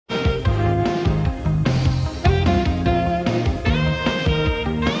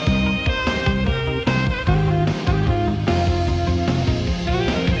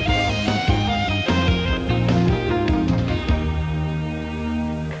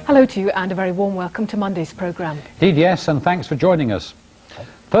Hello to you and a very warm welcome to Monday's programme. Indeed, yes, and thanks for joining us.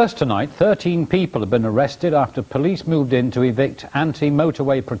 First tonight, 13 people have been arrested after police moved in to evict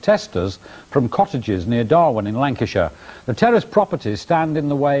anti-motorway protesters from cottages near Darwen in Lancashire. The terraced properties stand in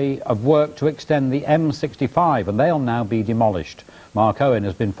the way of work to extend the M65 and they'll now be demolished. Mark Owen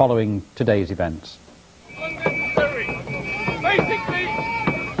has been following today's events.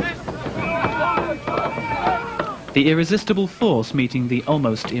 The irresistible force meeting the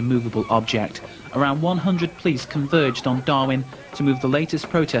almost immovable object. Around 100 police converged on Darwen to move the latest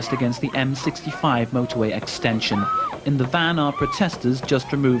protest against the M65 motorway extension. In the van are protesters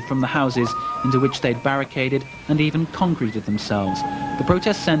just removed from the houses into which they'd barricaded and even concreted themselves. The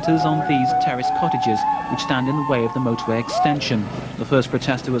protest centres on these terraced cottages which stand in the way of the motorway extension. The first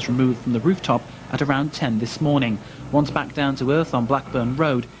protester was removed from the rooftop at around 10 this morning. Once back down to earth on Blackburn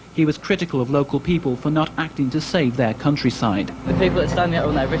Road, he was critical of local people for not acting to save their countryside. The people that are standing up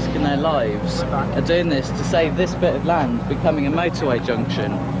when they're risking their lives are doing this to save this bit of land becoming a motorway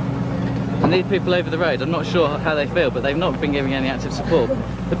junction. And these people over the road, I'm not sure how they feel, but they've not been giving any active support.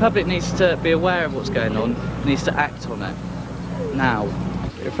 The public needs to be aware of what's going on, needs to act on it now.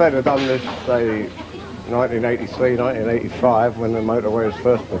 If they'd have done this, say, 1983, 1985, when the motorway was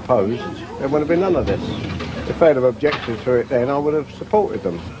first proposed, there wouldn't have been none of this. If they'd have objected to it then, I would have supported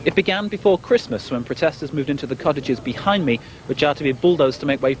them. It began before Christmas when protesters moved into the cottages behind me, which are to be bulldozed to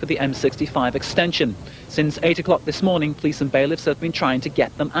make way for the M65 extension. Since 8 o'clock this morning, police and bailiffs have been trying to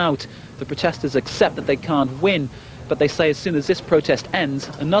get them out. The protesters accept that they can't win, but they say as soon as this protest ends,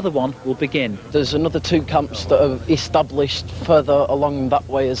 another one will begin. There's another two camps that are established further along that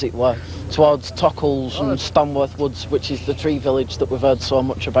way, as it were, towards Tockles and Stanworth Woods, which is the tree village that we've heard so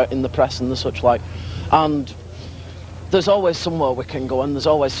much about in the press and the such like. And there's always somewhere we can go and there's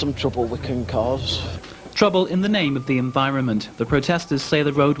always some trouble we can cause. Trouble in the name of the environment. The protesters say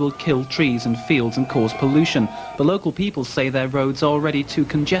the road will kill trees and fields and cause pollution. The local people say their roads are already too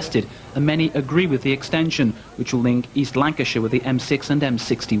congested, and many agree with the extension, which will link East Lancashire with the M6 and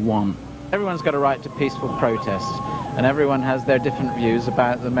M61. Everyone's got a right to peaceful protest, and everyone has their different views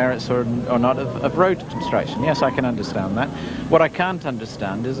about the merits or not of road construction. Yes, I can understand that. What I can't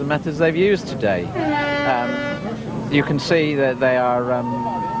understand is the methods they've used today. You can see that they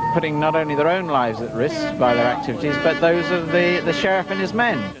are putting not only their own lives at risk by their activities, but those of the sheriff and his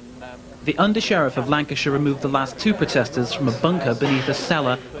men. The Under-Sheriff of Lancashire removed the last two protesters from a bunker beneath a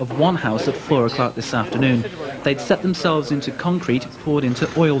cellar of one house at 4 o'clock this afternoon. They'd set themselves into concrete poured into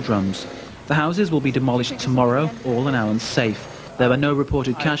oil drums. The houses will be demolished tomorrow, all are now unsafe. There were no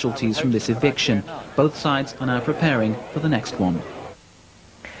reported casualties from this eviction. Both sides are now preparing for the next one.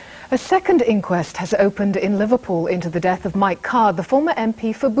 A second inquest has opened in Liverpool into the death of Mike Carr, the former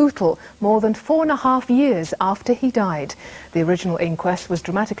MP for Bootle, more than 4.5 years after he died. The original inquest was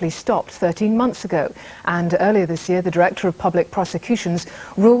dramatically stopped 13 months ago, and earlier this year the Director of Public Prosecutions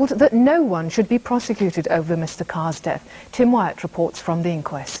ruled that no one should be prosecuted over Mr. Carr's death. Tim Wyatt reports from the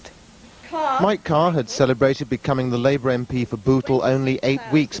inquest. Mike Carr had celebrated becoming the Labour MP for Bootle only 8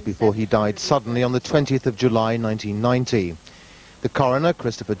 weeks before he died suddenly on the 20th of July 1990. The coroner,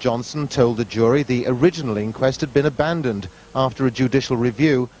 Christopher Johnson, told the jury the original inquest had been abandoned after a judicial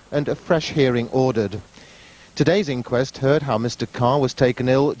review and a fresh hearing ordered. Today's inquest heard how Mr. Carr was taken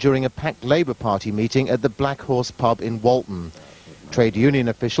ill during a packed Labour Party meeting at the Black Horse pub in Walton. Trade union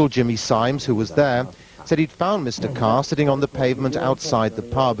official Jimmy Symes, who was there, said he'd found Mr. Carr sitting on the pavement outside the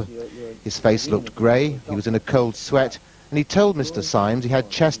pub. His face looked grey, he was in a cold sweat, and he told Mr. Symes he had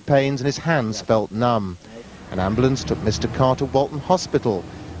chest pains and his hands felt numb. An ambulance took Mr. Carr to Walton Hospital,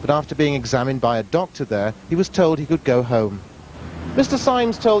 but after being examined by a doctor there, he was told he could go home. Mr.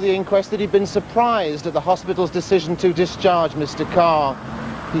 Symes told the inquest that he'd been surprised at the hospital's decision to discharge Mr. Carr.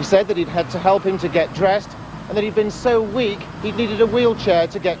 He said that he'd had to help him to get dressed and that he'd been so weak he'd needed a wheelchair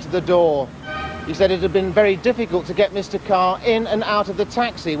to get to the door. He said it had been very difficult to get Mr. Carr in and out of the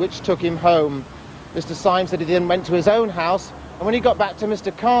taxi which took him home. Mr. Symes said he then went to his own house, and when he got back to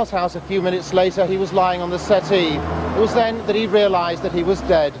Mr. Carr's house a few minutes later, he was lying on the settee. It was then that he realised that he was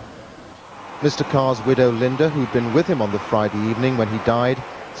dead. Mr. Carr's widow, Linda, who'd been with him on the Friday evening when he died,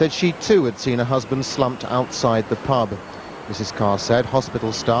 said she too had seen her husband slumped outside the pub. Mrs. Carr said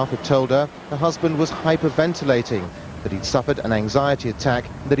hospital staff had told her husband was hyperventilating, that he'd suffered an anxiety attack,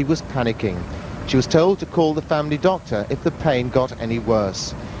 and that he was panicking. She was told to call the family doctor if the pain got any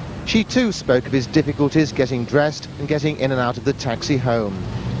worse. She too spoke of his difficulties getting dressed and getting in and out of the taxi home.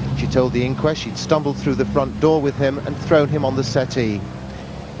 She told the inquest she'd stumbled through the front door with him and thrown him on the settee.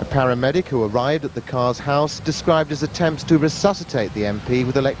 A paramedic who arrived at the Carr's house described his attempts to resuscitate the MP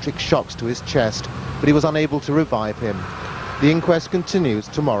with electric shocks to his chest, but he was unable to revive him. The inquest continues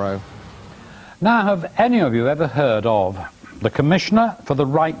tomorrow. Now, have any of you ever heard of the Commissioner for the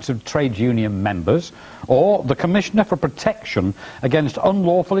Rights of Trade Union Members or the Commissioner for Protection Against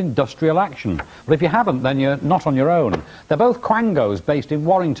Unlawful Industrial Action? Well, if you haven't, then you're not on your own. They're both quangos based in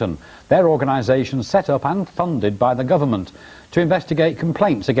Warrington. Their organisations set up and funded by the government to investigate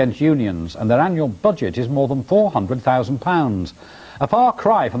complaints against unions, and their annual budget is more than £400,000. A far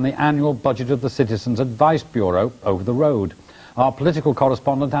cry from the annual budget of the Citizens Advice Bureau over the road. Our political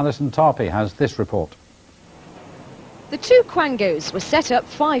correspondent Alison Tarpey has this report. The two quangos were set up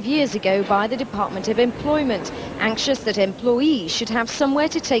 5 years ago by the Department of Employment, anxious that employees should have somewhere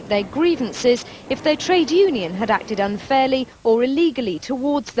to take their grievances if their trade union had acted unfairly or illegally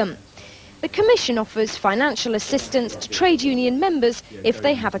towards them. The Commission offers financial assistance to trade union members if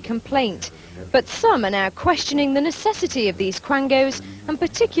they have a complaint. But some are now questioning the necessity of these quangos, and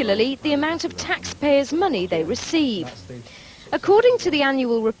particularly the amount of taxpayers' money they receive. According to the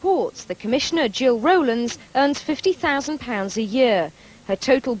annual reports, the Commissioner, Jill Rowlands, earns £50,000 a year. Her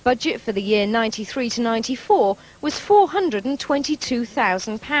total budget for the year 93 to 94 was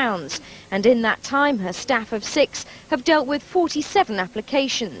 £422,000, and in that time her staff of 6 have dealt with 47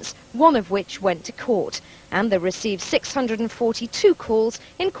 applications, one of which went to court, and they received 642 calls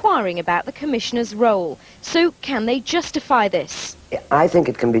inquiring about the Commissioner's role. So can they justify this? I think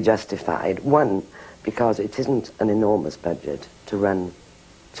it can be justified. One, because it isn't an enormous budget to run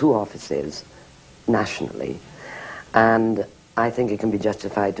 2 offices nationally, and I think it can be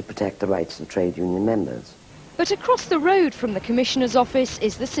justified to protect the rights of trade union members. But across the road from the Commissioner's office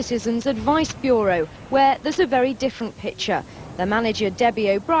is the Citizens Advice Bureau, where there's a very different picture. The manager, Debbie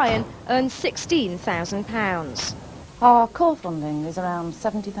O'Brien, earns £16,000. Our core funding is around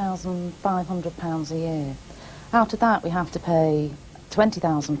 £70,500 a year. Out of that we have to pay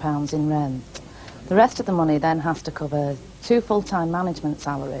 £20,000 in rent. The rest of the money then has to cover 2 full-time management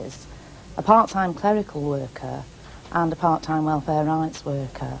salaries, a part-time clerical worker and a part-time welfare rights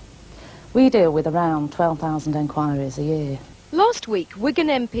worker. We deal with around 12,000 enquiries a year. Last week, Wigan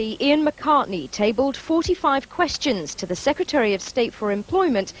MP Ian McCartney tabled 45 questions to the Secretary of State for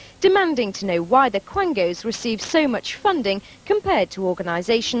Employment, demanding to know why the quangos receive so much funding compared to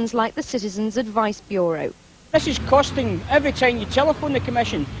organisations like the Citizens Advice Bureau. This is costing, every time you telephone the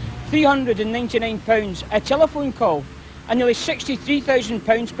Commission, £399 a telephone call, and nearly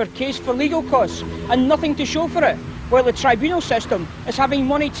 £63,000 per case for legal costs, and nothing to show for it, while the tribunal system is having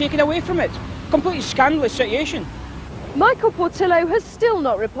money taken away from it. Completely scandalous situation. Michael Portillo has still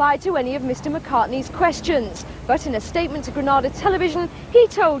not replied to any of Mr McCartney's questions, but in a statement to Granada Television, he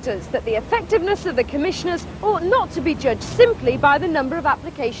told us that the effectiveness of the commissioners ought not to be judged simply by the number of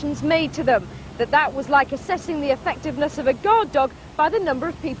applications made to them, that was like assessing the effectiveness of a guard dog by the number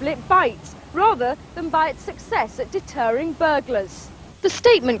of people it bites, rather than by its success at deterring burglars. The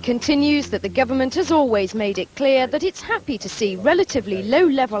statement continues that the government has always made it clear that it's happy to see relatively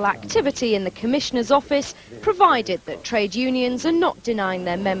low-level activity in the Commissioner's office, provided that trade unions are not denying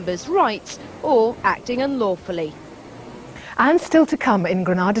their members' rights or acting unlawfully. And still to come in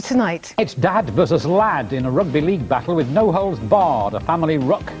Granada Tonight. It's dad versus lad in a rugby league battle with no holds barred, a family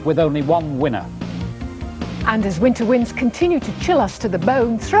ruck with only one winner. And as winter winds continue to chill us to the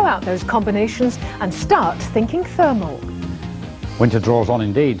bone, throw out those combinations and start thinking thermal. Winter draws on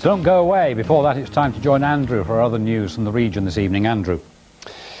indeed, so don't go away. Before that, it's time to join Andrew for other news from the region this evening. Andrew.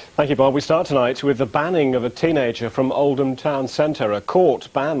 Thank you, Bob. We start tonight with the banning of a teenager from Oldham Town Centre. A court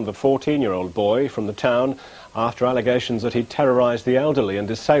banned the 14-year-old boy from the town after allegations that he terrorised the elderly and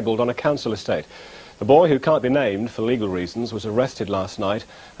disabled on a council estate. The boy, who can't be named for legal reasons, was arrested last night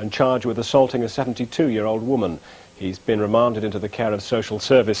and charged with assaulting a 72-year-old woman. He's been remanded into the care of social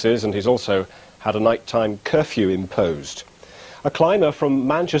services, and he's also had a nighttime curfew imposed. A climber from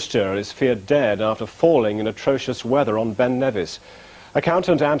Manchester is feared dead after falling in atrocious weather on Ben Nevis.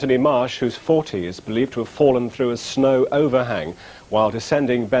 Accountant Anthony Marsh, who's 40, is believed to have fallen through a snow overhang while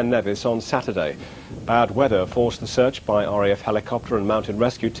descending Ben Nevis on Saturday. Bad weather forced the search by RAF helicopter and mounted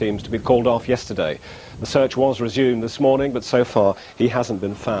rescue teams to be called off yesterday. The search was resumed this morning, but so far he hasn't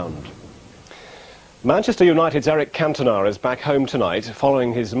been found. Manchester United's Eric Cantona is back home tonight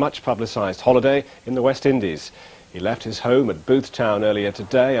following his much publicised holiday in the West Indies. He left his home at Boothtown earlier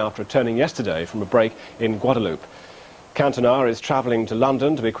today after returning yesterday from a break in Guadeloupe. Cantona is travelling to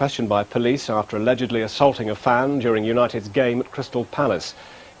London to be questioned by police after allegedly assaulting a fan during United's game at Crystal Palace.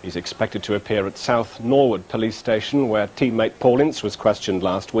 He's expected to appear at South Norwood Police Station, where teammate Paul Ince was questioned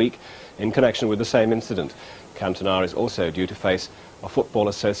last week in connection with the same incident. Cantona is also due to face a Football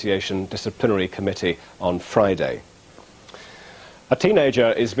Association disciplinary committee on Friday. A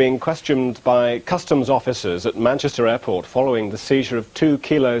teenager is being questioned by customs officers at Manchester Airport following the seizure of 2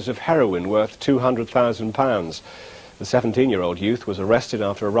 kilos of heroin worth £200,000. The 17-year-old youth was arrested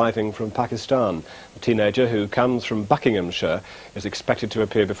after arriving from Pakistan. The teenager, who comes from Buckinghamshire, is expected to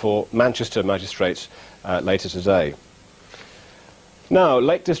appear before Manchester magistrates later today. Now,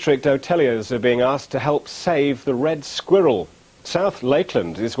 Lake District hoteliers are being asked to help save the red squirrel. South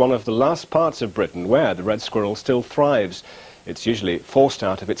Lakeland is one of the last parts of Britain where the red squirrel still thrives. It's usually forced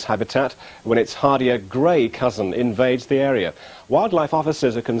out of its habitat when its hardier grey cousin invades the area. Wildlife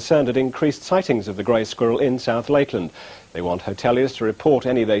officers are concerned at increased sightings of the grey squirrel in South Lakeland. They want hoteliers to report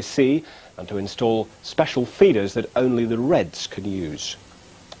any they see and to install special feeders that only the reds can use.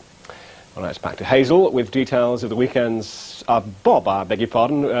 Well, now it's back to Hazel with details of the weekend's, Bob, I beg your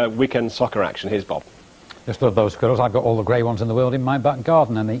pardon, weekend soccer action. Here's Bob. Just love those squirrels. I've got all the grey ones in the world in my back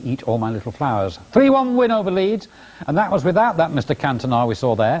garden and they eat all my little flowers. 3-1 win over Leeds, and that was without that Mr Cantona we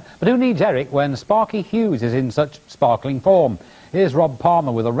saw there. But who needs Eric when Sparky Hughes is in such sparkling form? Here's Rob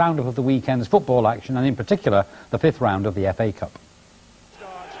Palmer with a roundup of the weekend's football action and in particular the 5th round of the FA Cup.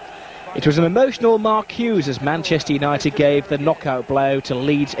 It was an emotional Mark Hughes as Manchester United gave the knockout blow to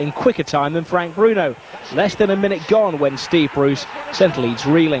Leeds in quicker time than Frank Bruno. Less than a minute gone when Steve Bruce sent Leeds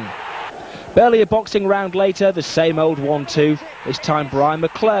reeling. Barely a boxing round later, the same old 1-2, this time Brian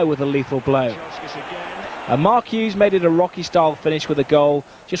McClure with a lethal blow. And Mark Hughes made it a Rocky-style finish with a goal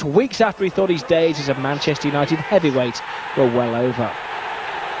just weeks after he thought his days as a Manchester United heavyweight were well over.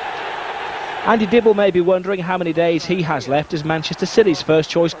 Andy Dibble may be wondering how many days he has left as Manchester City's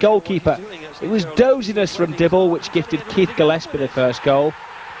first-choice goalkeeper. It was doziness from Dibble which gifted Keith Gillespie the first goal.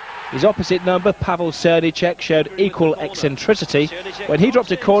 His opposite number, Pavel Srnicek, showed equal eccentricity when he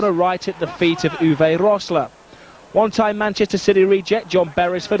dropped a corner right at the feet of Uwe Rosler. One-time Manchester City reject John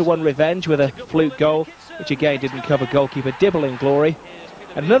Beresford won revenge with a fluke goal, which again didn't cover goalkeeper Dibble in glory.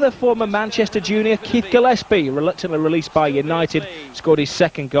 And another former Manchester junior, Keith Gillespie, reluctantly released by United, scored his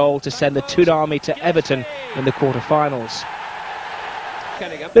second goal to send the Tsunami to Everton in the quarter-finals.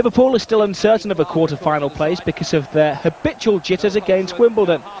 Liverpool is still uncertain of a quarter-final place because of their habitual jitters against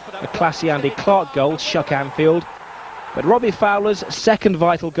Wimbledon. A classy Andy Clark goal shook Anfield. But Robbie Fowler's second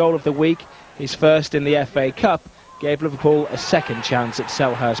vital goal of the week, his first in the FA Cup, gave Liverpool a second chance at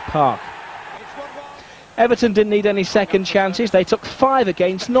Selhurst Park. Everton didn't need any second chances. They took 5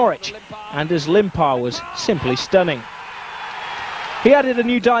 against Norwich. Anders Limpar was simply stunning. He added a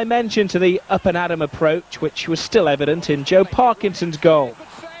new dimension to the up-and-Adam approach, which was still evident in Joe Parkinson's goal.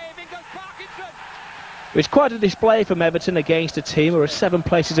 It was quite a display from Everton against a team who are 7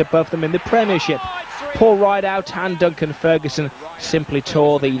 places above them in the Premiership. Paul Rideout and Duncan Ferguson simply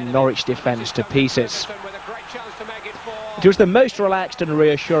tore the Norwich defence to pieces. It was the most relaxed and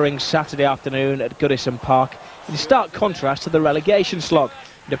reassuring Saturday afternoon at Goodison Park, in stark contrast to the relegation slog,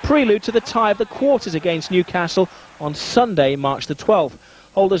 and a prelude to the tie of the quarters against Newcastle on Sunday, March the 12th.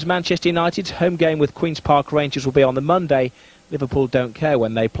 Holders Manchester United's home game with Queen's Park Rangers will be on the Monday. Liverpool don't care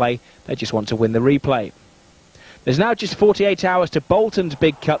when they play, they just want to win the replay. There's now just 48 hours to Bolton's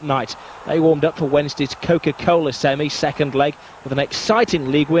Big Cup night. They warmed up for Wednesday's Coca-Cola semi-second leg with an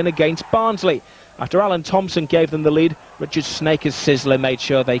exciting league win against Barnsley. After Alan Thompson gave them the lead, Richard Snaker's sizzler made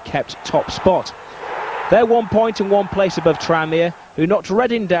sure they kept top spot. They're 1 point and 1 place above Tranmere, who knocked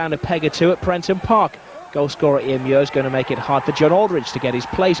Reading down a peg or two at Prenton Park. Goalscorer Ian Muir is going to make it hard for John Aldridge to get his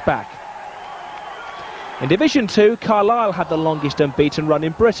place back. In Division 2, Carlisle had the longest unbeaten run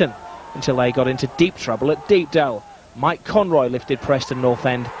in Britain, until they got into deep trouble at Deepdale. Mike Conroy lifted Preston North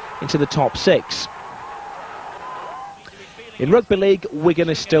End into the top 6. In Rugby League, Wigan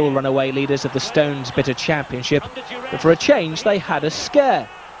are still runaway leaders of the Stones Bitter Championship, but for a change they had a scare.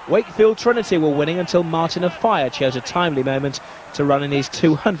 Wakefield Trinity were winning until Martin of Fire chose a timely moment to run in his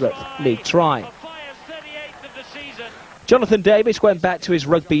 200th league try. Jonathan Davis went back to his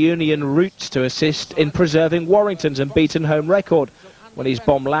rugby union roots to assist in preserving Warrington's unbeaten home record. When his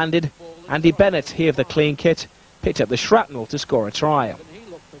bomb landed, Andy Bennett, he of the clean kit, picked up the shrapnel to score a try.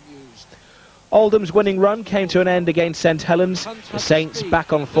 Oldham's winning run came to an end against St Helens. The Saints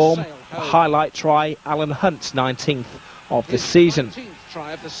back on form. A highlight try, Alan Hunt's 19th of the season.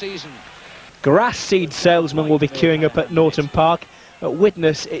 Grass seed salesmen will be queuing up at Norton Park.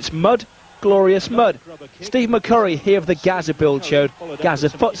 Witness its mud, glorious mud. Steve McCurry, he of the Gaza build, showed Gaza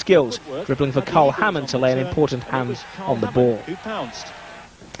foot skills, dribbling for Carl Hammond to lay an important hand on the ball.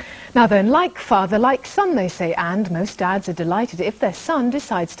 Now then, like father, like son, they say, and most dads are delighted if their son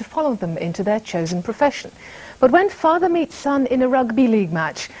decides to follow them into their chosen profession. But when father meets son in a rugby league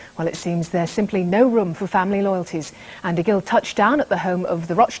match, well, it seems there's simply no room for family loyalties. Andy Gill touched down at the home of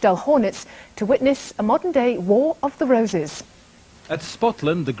the Rochdale Hornets to witness a modern-day War of the Roses. At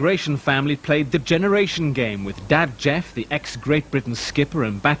Spotland, the Gratian family played the generation game with Dad Jeff, the ex-Great Britain skipper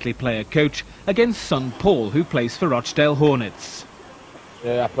and Batley player coach, against son Paul, who plays for Rochdale Hornets.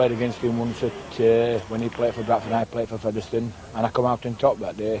 I played against him once when he played for Bradford and I played for Featherstone, and I come out on top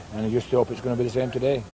that day, and I just hope it's going to be the same today.